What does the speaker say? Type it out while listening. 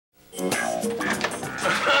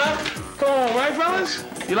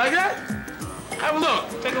fellas? You like that? Have a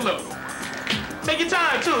look. Take a look. Take your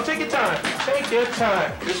time, too. Take your time. Take your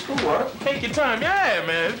time. This will work. Take your time. Yeah,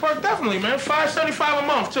 man. It worked definitely, man. $575 a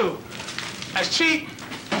month, too. That's cheap.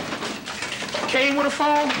 Came with a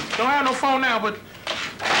phone. Don't have no phone now, but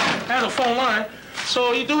has a phone line.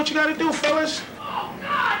 So you do what you gotta do, fellas. Oh,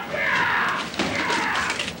 God, yeah!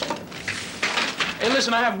 Hey,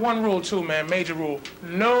 listen, I have one rule, too, man. Major rule.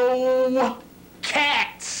 No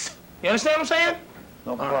cats. You understand what I'm saying?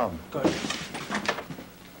 No problem. Go ahead.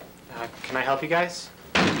 Can I help you guys?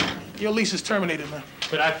 Your lease is terminated, man.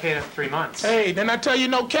 But I paid up 3 months. Hey, didn't I tell you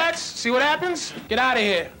no cats? See what happens? Get out of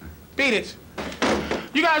here. Beat it.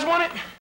 You guys want it?